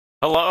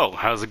Hello,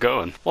 how's it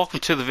going?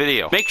 Welcome to the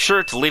video. Make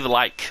sure to leave a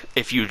like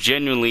if you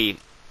genuinely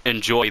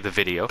enjoy the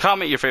video.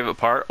 Comment your favorite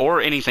part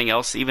or anything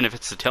else, even if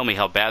it's to tell me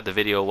how bad the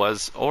video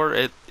was, or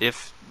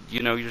if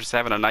you know, you're just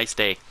having a nice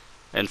day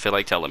and feel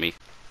like telling me.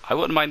 I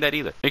wouldn't mind that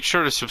either. Make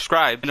sure to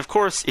subscribe, and of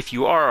course, if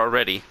you are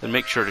already, then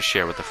make sure to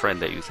share with a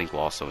friend that you think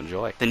will also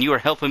enjoy. Then you are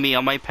helping me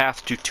on my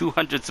path to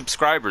 200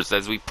 subscribers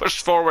as we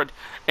push forward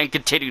and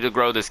continue to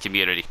grow this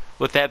community.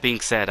 With that being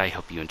said, I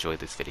hope you enjoy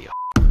this video.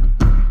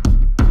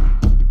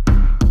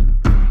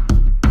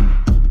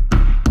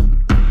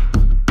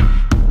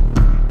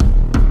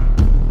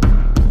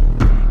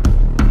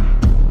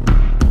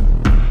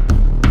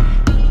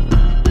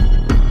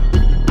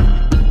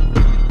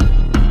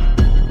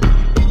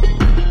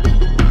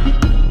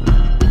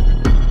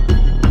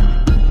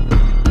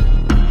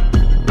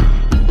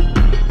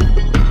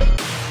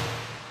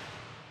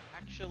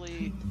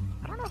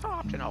 I don't know how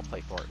often I'll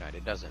play Fortnite,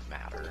 it doesn't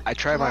matter. I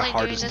try my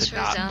hardest to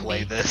not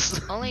play this.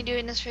 Only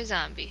doing this for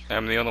zombie.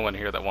 I'm the only one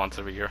here that wants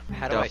every year.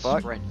 How do I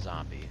sprint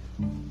zombie?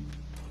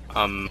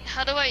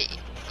 How do I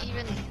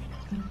even...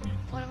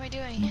 What am I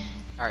doing?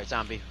 Alright,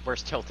 zombie,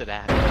 where's tilted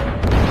at?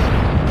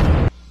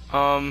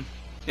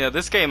 Yeah,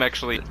 this game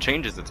actually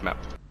changes its map.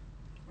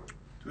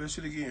 Do that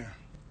shit again.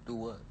 Do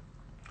what?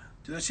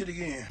 Do that shit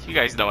again. You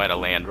guys know how to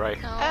land,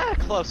 right? No.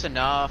 Close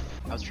enough.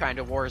 I was trying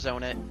to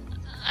Warzone it.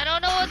 I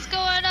don't know what's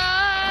going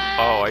on!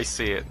 Oh, I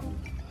see it.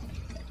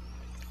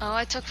 Oh,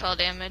 I took fall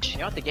damage. You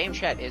know what, the game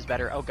chat is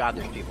better. Oh god,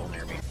 there's people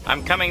near me.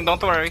 I'm coming,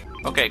 don't worry.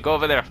 Okay, go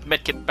over there.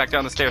 Medkit, back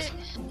down the stairs.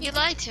 You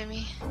lied to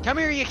me. Come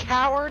here, you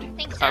coward!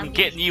 Thanks, zombie. I'm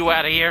getting you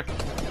out of here.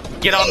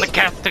 Get on the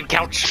casting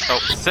couch. Oh,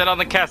 sit on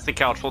the casting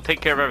couch. We'll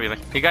take care of everything.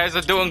 You guys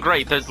are doing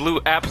great. There's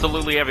loot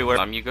absolutely everywhere.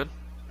 You good?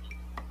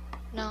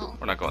 No.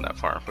 We're not going that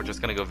far. We're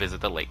just gonna go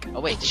visit the lake. Oh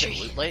wait, is it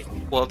loot late?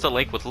 Well, it's a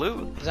lake with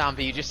loot.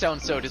 Zombie, you just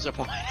sound so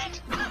disappointed.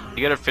 You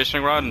get a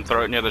fishing rod and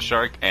throw it near the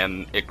shark,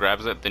 and it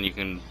grabs it, then you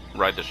can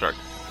ride the shark.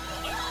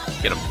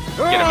 Get him.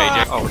 Get him,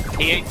 AJ. Oh,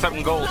 he ate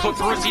something gold. Put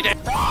Brucey down.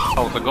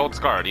 Oh, the gold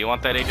scar. Do you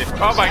want that, AJ?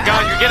 Oh my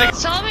god, you're getting...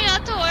 Tell me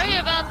not to worry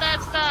about that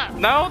stuff.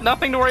 No,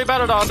 nothing to worry about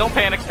at all. Don't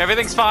panic.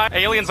 Everything's fine.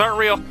 Aliens aren't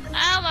real.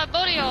 Ow, my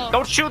booty hole.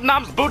 Don't shoot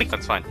Nom's booty.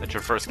 That's fine. That's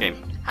your first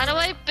game. How do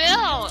I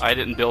build? I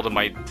didn't build in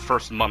my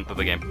first month of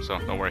the game, so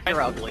don't worry.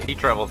 You're ugly. He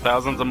traveled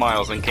thousands of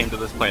miles and came to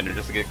this planet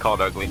just to get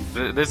called ugly.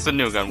 This is a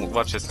new gun.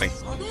 Watch this thing.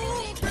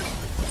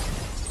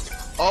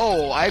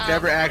 Oh, I've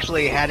never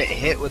actually had it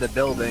hit with a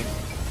building.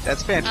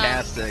 That's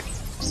fantastic.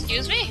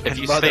 Excuse me? If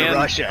you Mother stand...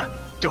 Russia,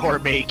 door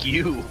make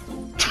you.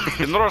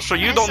 In Russia,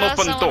 you I don't saw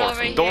open someone door.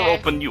 over Door here.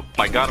 open you.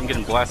 My god, I'm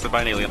getting blasted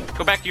by an alien.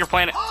 Go back to your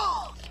planet.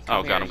 Oh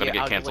god, I'm gonna get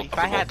ugly. canceled. If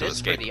I had to this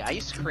for escape. the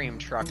ice cream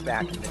truck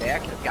back in the day, I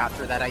could have got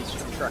through that ice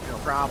cream truck no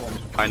problem.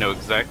 I know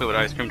exactly what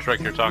ice cream truck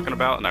you're talking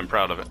about, and I'm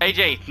proud of it.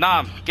 AJ,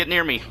 Nom, get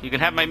near me. You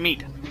can have my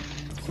meat.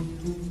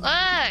 Look.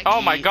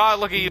 Oh my god,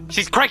 look at you.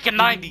 She's cranking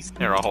 90s.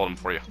 Here, I'll hold him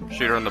for you.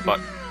 Shoot her in the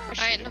butt.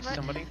 Alright, in the butt.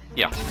 Somebody?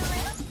 Yeah.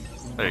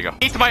 There you go.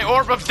 Eat my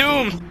orb of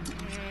doom!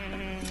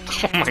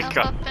 Oh my Up, god.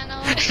 up, and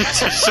away.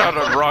 Just shot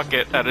a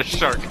rocket at a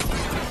shark.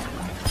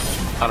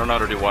 I don't know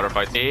how to do water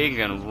fights. Big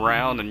and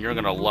round, and you're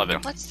gonna love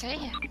it. What's that?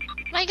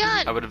 My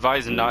god. I would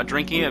advise not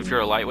drinking it if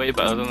you're a lightweight,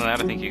 but other than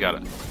that, I think you got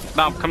it.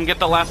 Nom, come get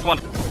the last one.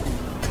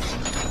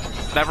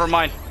 Never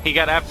mind. He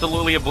got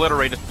absolutely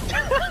obliterated.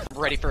 I'm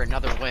ready for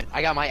another win.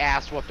 I got my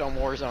ass whooped on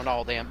Warzone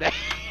all damn day.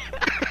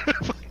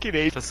 Fucking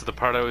ape. This is the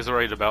part I was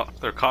worried about.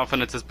 Their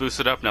confidence is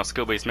boosted up. Now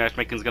skill-based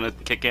matchmaking's gonna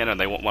kick in and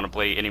they won't want to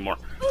play anymore.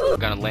 We're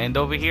gonna land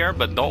over here,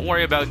 but don't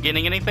worry about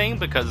getting anything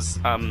because,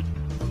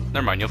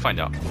 never mind, you'll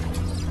find out.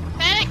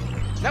 Panic.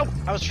 Nope,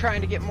 I was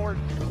trying to get more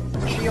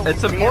shield.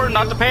 It's important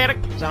not to panic.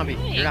 Zombie,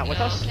 you're not with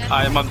us? Okay.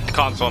 I am on the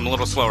console, I'm a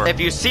little slower.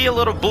 If you see a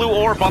little blue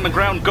orb on the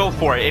ground, go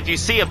for it. If you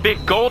see a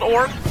big gold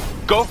orb,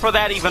 go for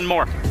that even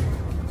more.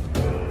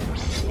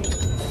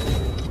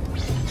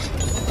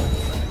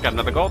 Got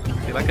another gold.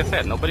 See, like I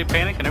said, nobody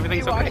panic and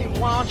everything's okay. You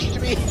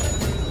launched me.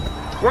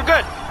 We're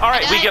good.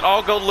 Alright, we Okay. get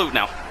all gold loot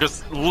now.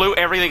 Just loot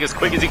everything as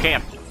quick as you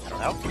can. I don't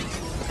know.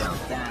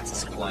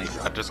 That's quite.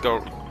 Just go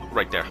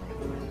right there.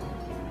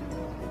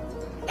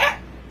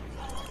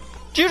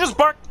 Did you just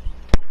bark?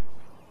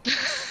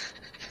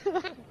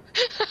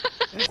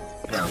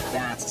 Now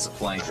that's a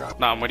supply drop.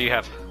 Nom, what do you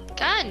have?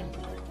 Gun.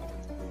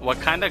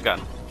 What kind of gun?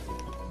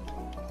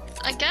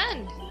 A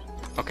gun.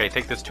 Okay,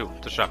 take this too.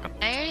 It's a shotgun.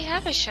 I already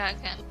have a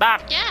shotgun.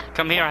 Stop! Yeah.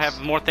 Come here, I have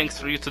more things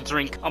for you to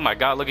drink. Oh my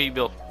god, look at you,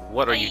 Bill.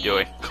 What are you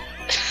doing?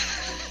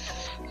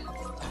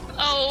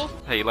 Oh.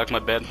 Hey, you like my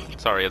bed?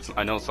 Sorry,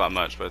 I know it's not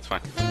much, but it's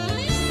fine.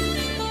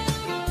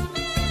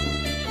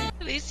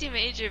 At least you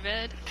made your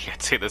bed.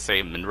 Can't say the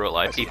same in real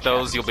life. Eat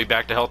those, you'll be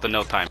back to health in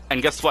no time.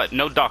 And guess what?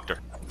 No doctor.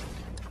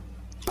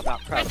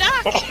 Not My proud.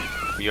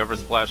 duck. You ever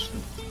splashed,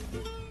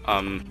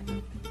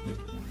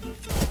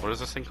 what is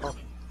this thing called?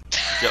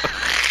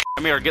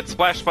 Come here, get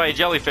splashed by a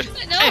jellyfish.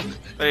 No. Hey,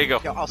 there you go.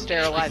 Yo, I'll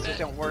sterilize it,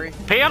 don't worry.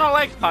 Piano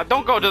leg,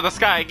 don't go to the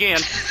sky again.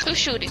 Who's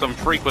shooting? Some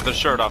freak with a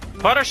shirt off.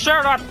 Put a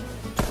shirt on!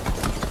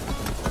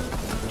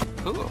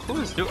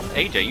 Who is doing?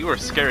 AJ, you are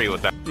scary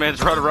with that.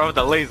 Man's running around with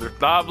a laser.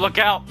 Stop! Look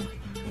out!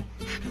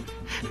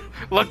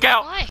 Look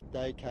out! Why?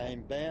 They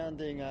came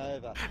bounding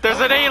over. There's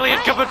an alien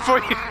coming for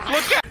you!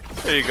 Look out!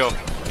 There you go.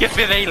 Get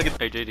me the alien!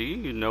 AJ, do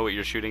you know what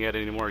you're shooting at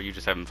anymore, or are you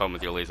just having fun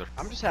with your laser?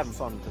 I'm just having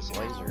fun with this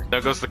laser.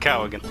 There goes the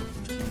cow again.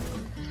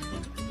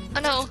 Oh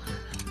no.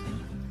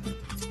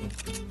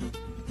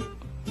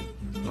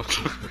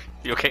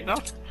 You okay now?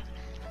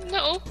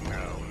 No.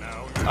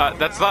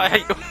 That's not how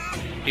you...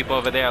 People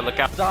over there, look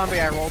out. Zombie,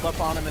 I rolled up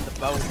on him in the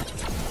boat.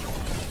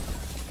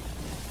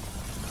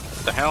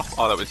 What the hell?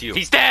 Oh, that was you.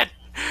 He's dead!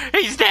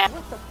 He's dead!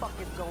 What the fuck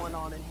is going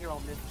on in here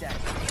on this deck?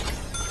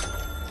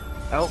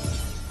 Oh,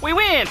 We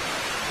win!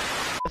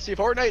 See,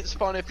 Fortnite's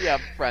fun if you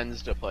have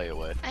friends to play it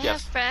with. I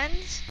Yes. have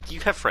friends. Do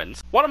you have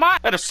friends? What am I?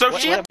 An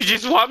associate? What- You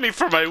just want me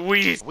for my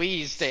wheeze.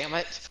 Wheeze, damn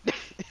it.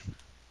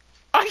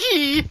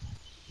 Aye.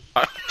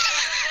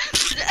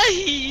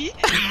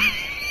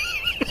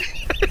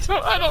 So,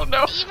 I don't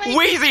know. You might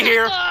Wheezy be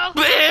here. so-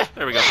 Bleh.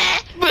 There we go.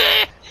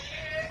 Bleh.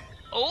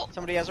 Oh.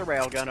 Somebody has a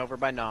railgun over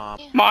by Nom.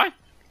 Mine.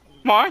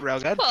 Mine.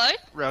 railgun. What?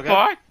 Railgun.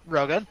 Mine.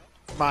 Railgun.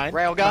 Mine.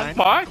 Railgun.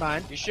 Mine.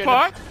 Mine. You should.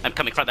 Mine. I'm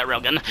coming for that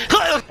railgun.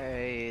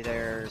 Hey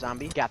there,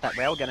 zombie. Got that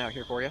railgun out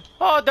here for you.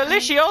 Oh,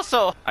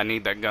 delicioso. I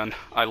need that gun.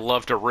 I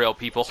love to rail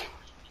people.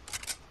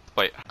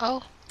 Wait.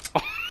 Oh.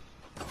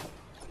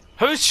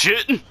 Who's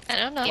shooting? I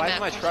don't know. Why That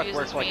does my truck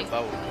confuses work like me. a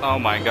boat? Oh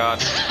my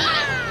god.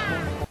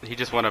 He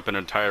just went up an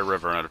entire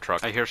river in a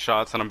truck. I hear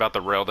shots and I'm about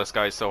to rail this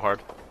guy so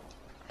hard.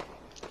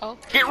 Oh.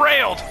 Get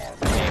railed!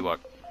 Hey, look.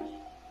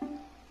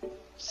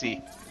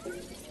 C.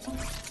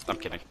 I'm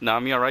kidding.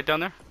 Nam, you alright down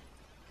there?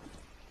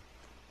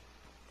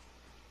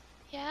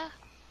 Yeah.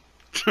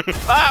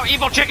 Oh,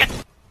 evil chicken!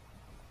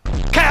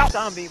 Cow!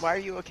 Zombie, why are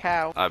you a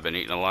cow? I've been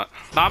eating a lot.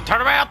 Nam,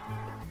 turn around!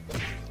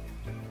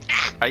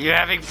 Are you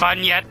having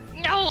fun yet?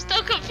 No,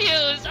 still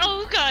confused.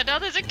 Oh god, now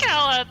there's a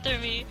cow after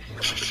me.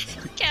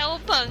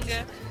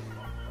 Cowabunga.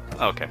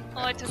 Okay.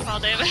 Oh, I took all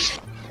damage.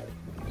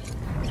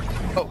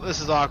 Oh,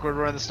 this is awkward.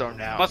 We're in the storm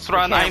now. Let's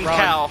run. can't I'm run.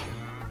 Cal.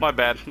 My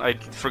bad. I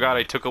forgot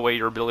I took away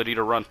your ability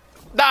to run.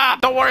 Ah,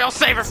 don't worry, I'll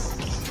save her!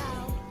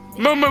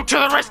 Moo Moo to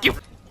the rescue!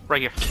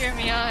 Right here. Cheer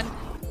me on.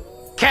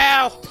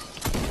 Cal!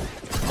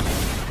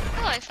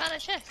 Oh, I found a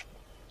chest.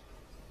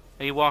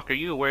 Hey, Walker, are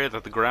you aware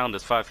that the ground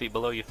is 5 feet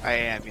below you? I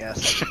am,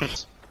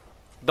 yes.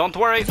 Don't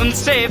worry,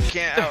 unsafe!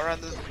 Can't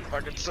outrun this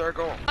fucking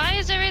circle. Why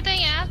is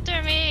everything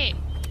after me?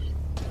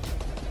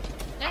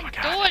 Didn't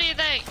do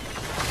anything.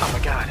 Oh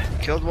my god.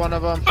 Killed one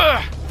of them.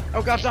 Ugh.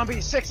 Oh god, zombie,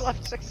 6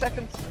 left, 6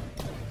 seconds.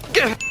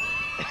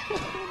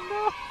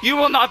 You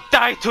will not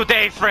die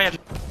today, friend!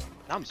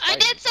 I'm I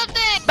did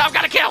something. I've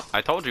got a kill!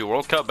 I told you,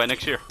 World Cup by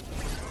next year.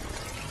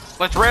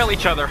 Let's rail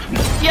each other.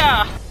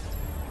 Yeah!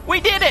 We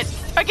did it!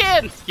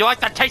 Again! You like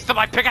the taste of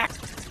my pickaxe?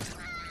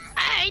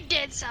 I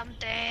did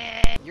something.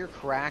 You're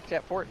cracked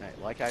at Fortnite,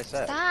 like I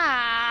said.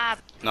 Stop.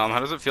 No, how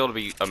does it feel to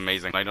be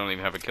amazing? I don't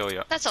even have a kill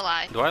yet. That's a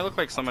lie. Do I look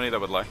like somebody that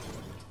would lie?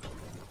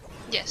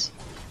 Yes.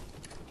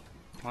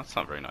 Well, that's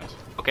not very nice.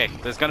 Okay,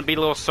 there's gonna be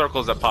little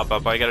circles that pop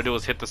up. All you gotta do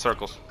is hit the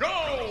circles.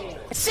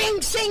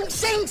 Sing, sing,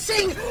 sing,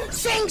 sing,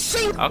 sing,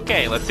 sing.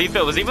 Okay, let's see if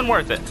it was even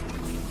worth it.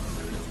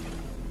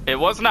 It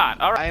was not.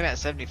 Alright. I am at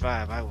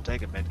 75. I will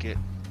take a med kit.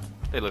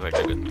 They look like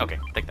they're good. Okay,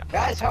 take that.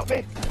 Guys, help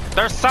me.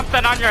 There's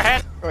something on your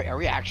head! Wait, are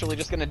we actually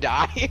just gonna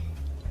die?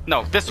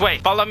 No, this way.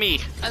 Follow me.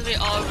 As we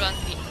all run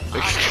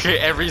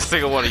the Every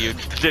single one of you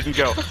didn't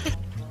go.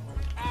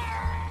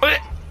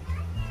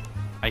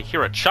 I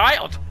hear a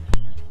child!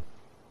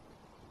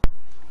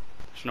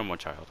 There's no more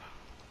child.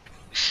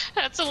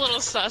 That's a little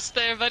sus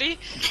there, buddy.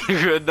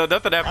 No,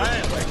 nothing happened.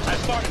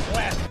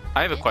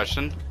 I have a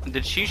question.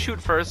 Did she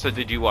shoot first, or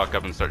did you walk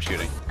up and start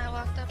shooting? I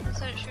walked up and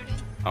started shooting.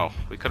 Oh,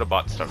 we could have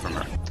bought stuff from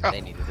her.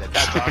 They needed it.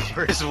 That's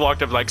awkward. Just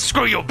walked up like,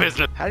 screw your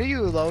business! How do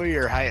you lower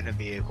your height in a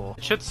vehicle?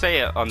 It should say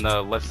it on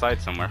the left side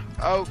somewhere.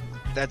 Oh,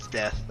 that's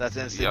death. That's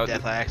instant Yeah,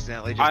 death. I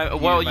accidentally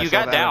just well, yeeted you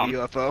got myself out down.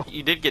 of a UFO.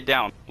 You did get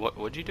down.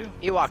 What'd you do?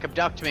 Ewok,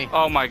 abduct me.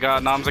 Oh my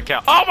god, Nom's a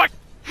cow. Oh my!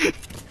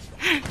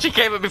 She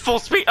came at me full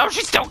speed. Oh,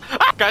 she's still.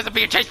 Ah! Guys, I'm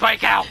being chased by a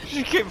cow.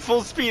 She came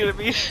full speed at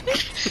me.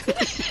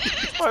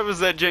 Why was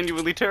that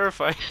genuinely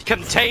terrifying?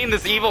 Contain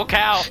this evil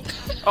cow.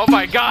 Oh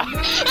my god.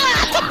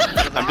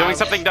 I'm doing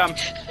something dumb.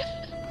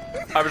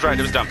 I was right,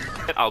 it was dumb.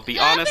 I'll be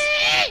honest.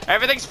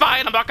 Everything's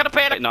fine, I'm not gonna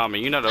panic.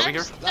 Nami, you not over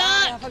here?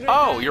 Stop.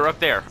 Oh, you're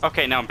up there.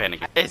 Okay, now I'm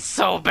panicking. It's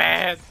so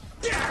bad.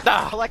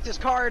 Ah, Collect his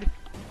card.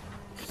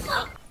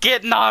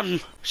 get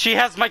Nam. She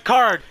has my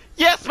card.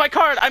 Yes, my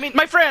card. I mean,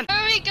 my friend. Where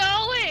are we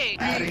going?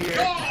 Out of here.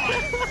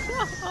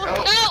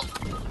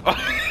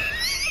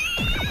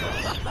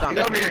 No. Get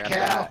over here,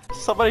 cow.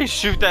 Somebody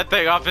shoot that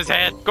thing off his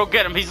head. Go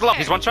get him. He's low.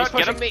 He's one shot.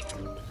 Get him. Me.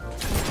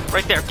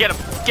 Right there. Get him.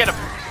 Get him.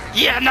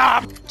 Yeah,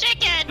 Nam.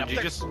 Chicken. Did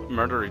you just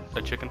murder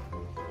a chicken?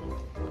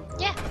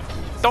 Yeah.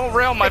 Don't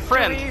rail my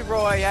friend. Victory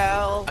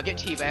Royale. I'll get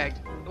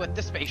teabagged with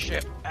the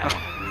spaceship.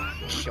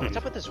 Yo, what's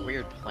up with this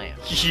weird plant?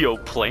 Yo,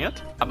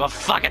 plant? I'm a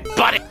fucking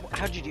buddy.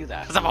 How'd you do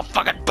that? Cause I'm a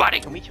fucking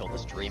buddy. Can we kill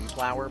this dream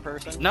flower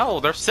person? No,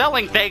 they're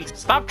selling things.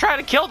 Stop trying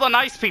to kill the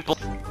nice people.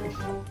 No.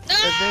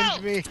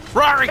 Avenge me.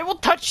 Rory, I will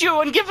touch you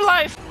and give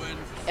life.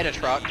 In a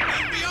truck.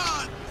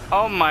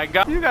 Oh my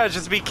god. You guys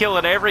just be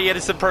killing every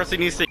innocent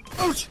person you see.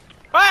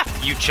 Ah!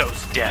 You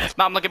chose death.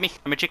 Mom, look at me.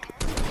 I'm a chicken.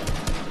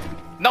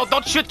 No,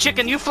 don't shoot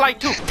chicken. You fly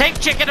too. Take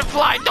chicken and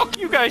fly. Don't.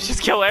 You guys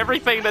just kill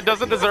everything that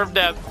doesn't deserve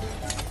death.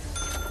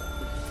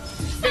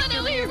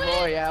 Victory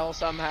Royale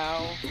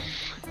somehow.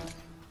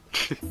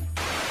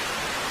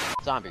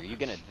 Zombie, are you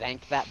gonna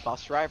thank that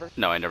bus driver?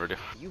 No, I never do.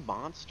 You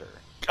monster.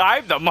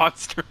 I'm the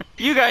monster.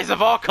 You guys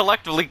have all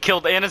collectively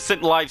killed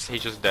innocent lives.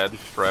 He's just dead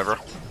forever.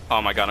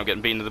 Oh my god, I'm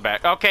getting beaten to the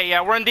back. Okay,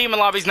 yeah, we're in demon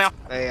lobbies now.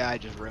 AI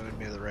just ruined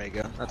me with the ray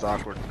gun. That's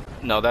awkward.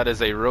 No, that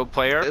is a real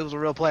player. It was a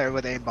real player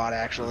with aimbot,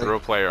 actually. A real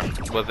player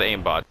with the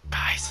aimbot.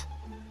 Guys,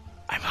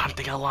 I'm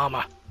hunting a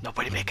llama.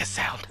 Nobody make a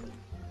sound.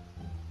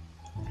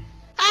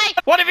 Hi!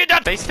 What have you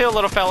done? Stay still,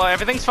 little fella.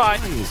 Everything's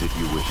fine. Why is it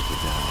you wish to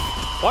die?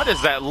 What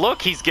is that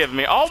look he's giving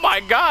me? Oh my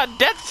god,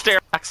 death stare.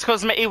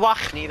 Excuse me,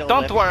 Ewok. Need a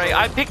Don't lift. worry,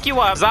 I pick you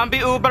up. Zombie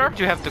Uber.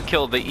 You have to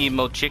kill the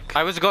emo chick.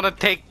 I was gonna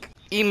take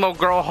emo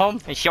girl home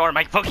and show her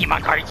my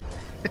Pokemon cards.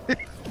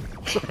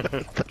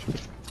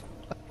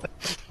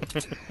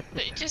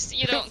 Just,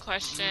 you don't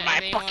question it My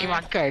anymore.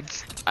 Pokemon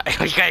cards.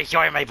 I gotta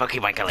show her my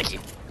Pokemon collection.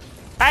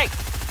 Hey!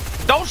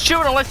 Don't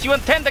shoot unless you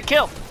intend to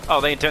kill. Oh,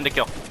 they intend to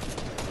kill.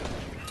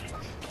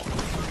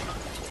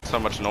 So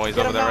much noise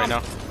over there right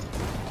now.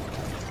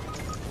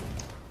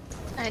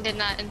 I did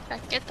not in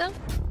fact get them.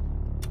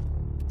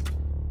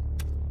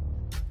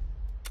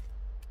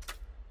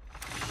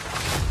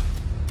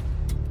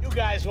 You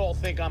guys all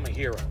think I'm a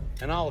hero,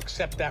 and I'll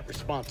accept that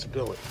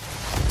responsibility.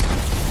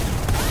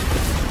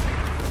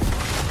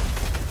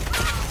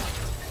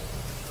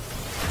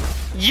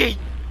 Yeet!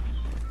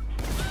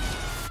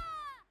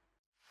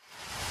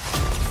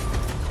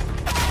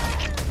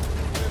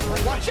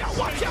 Watch out,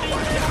 watch out,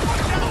 watch out,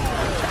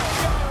 watch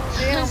out!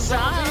 Damn,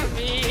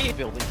 Zombie!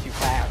 building too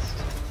fast.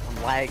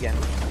 I'm lagging.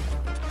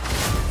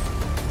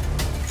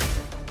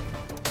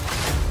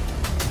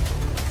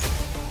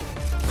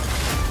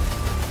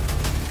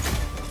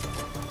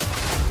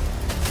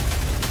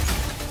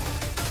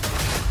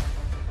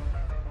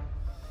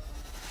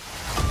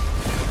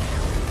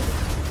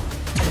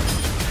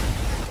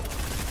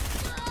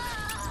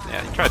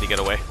 Yeah, he tried to get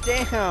away.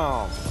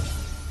 Damn!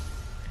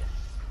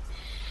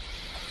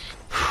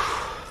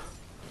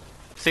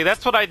 See,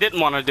 that's what I didn't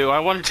want to do. I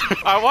want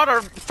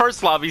our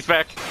first lobbies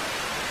back.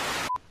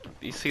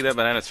 You see that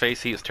banana's face?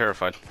 He is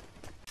terrified.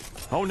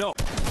 Oh no.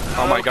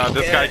 Oh my god,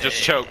 this guy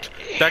just choked.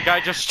 That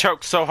guy just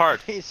choked so hard.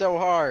 He's so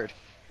hard.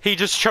 He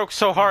just choked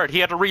so hard. He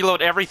had to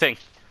reload everything.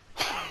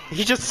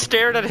 He just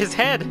stared at his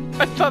head.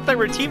 I thought they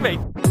were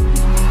teammates.